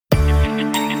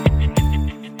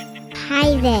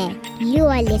there, you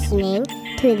are listening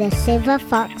to the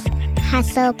Silverfox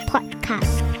Hustle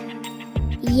Podcast.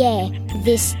 Yeah,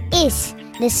 this is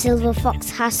the Silverfox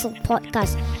Hustle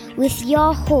Podcast with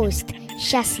your host,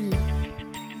 Shasi.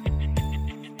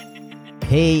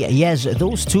 Hey, yes,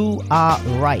 those two are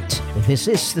right. This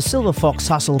is the Silverfox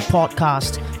Hustle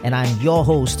Podcast, and I'm your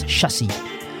host, Shasi.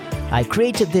 I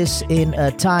created this in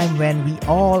a time when we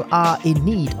all are in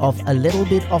need of a little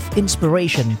bit of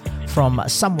inspiration from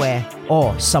somewhere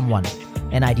or someone.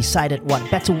 And I decided what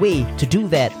better way to do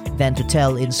that than to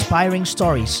tell inspiring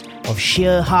stories of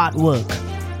sheer hard work,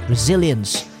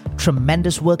 resilience,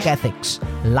 tremendous work ethics,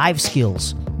 life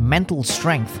skills, mental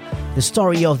strength, the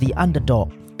story of the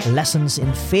underdog, lessons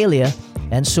in failure,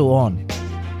 and so on.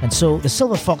 And so the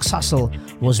Silverfox Hustle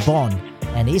was born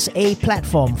and is a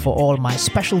platform for all my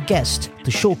special guests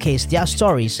to showcase their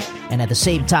stories and at the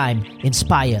same time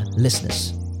inspire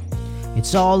listeners.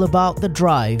 It's all about the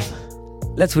drive.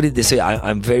 Let's put it this way,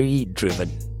 I'm very driven,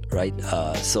 right?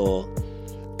 So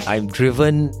I'm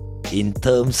driven in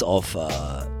terms of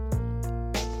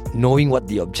knowing what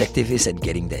the objective is and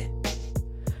getting there.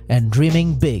 And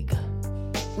dreaming big.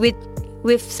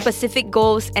 With specific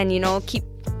goals and, keep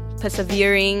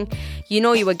persevering, you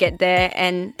will get there.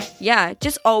 And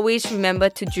just always remember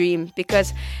to dream,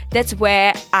 because that's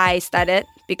where I started,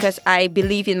 because I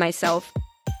believe in myself.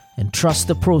 And trust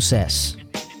the process.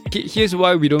 Here's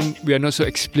why we are not so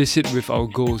explicit with our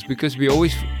goals, because we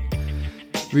always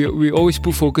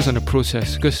put focus on the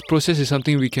process, because process is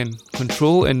something we can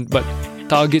control, but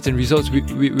targets and results we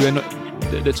are not.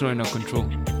 That's not in our control.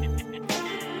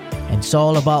 And it's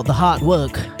all about the hard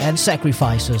work and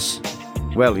sacrifices.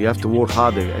 Well, you have to work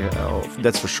harder,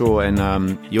 that's for sure, and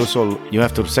you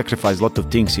have to sacrifice a lot of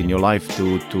things in your life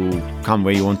to come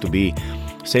where you want to be.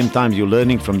 Same time, you're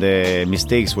learning from the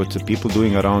mistakes what the people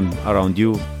doing around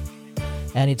you.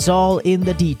 And it's all in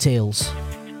the details.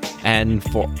 And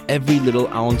for every little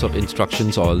ounce of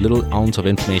instructions or little ounce of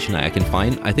information I can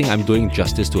find, I think I'm doing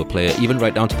justice to a player, even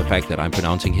right down to the fact that I'm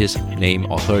pronouncing his name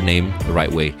or her name the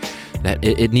right way. That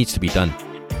it needs to be done.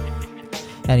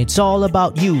 And it's all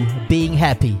about you being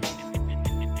happy.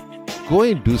 Go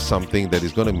and do something that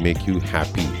is going to make you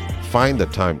happy. Find the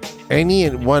time.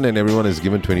 Anyone and everyone is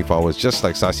given 24 hours, just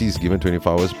like Sasi is given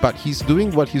 24 hours, but he's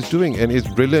doing what he's doing and it's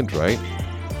brilliant, right?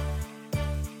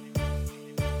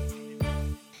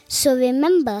 So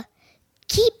remember,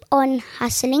 keep on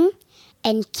hustling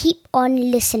and keep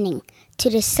on listening to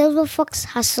the Silverfox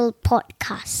Hustle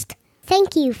Podcast.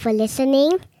 Thank you for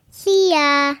listening. See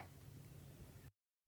ya!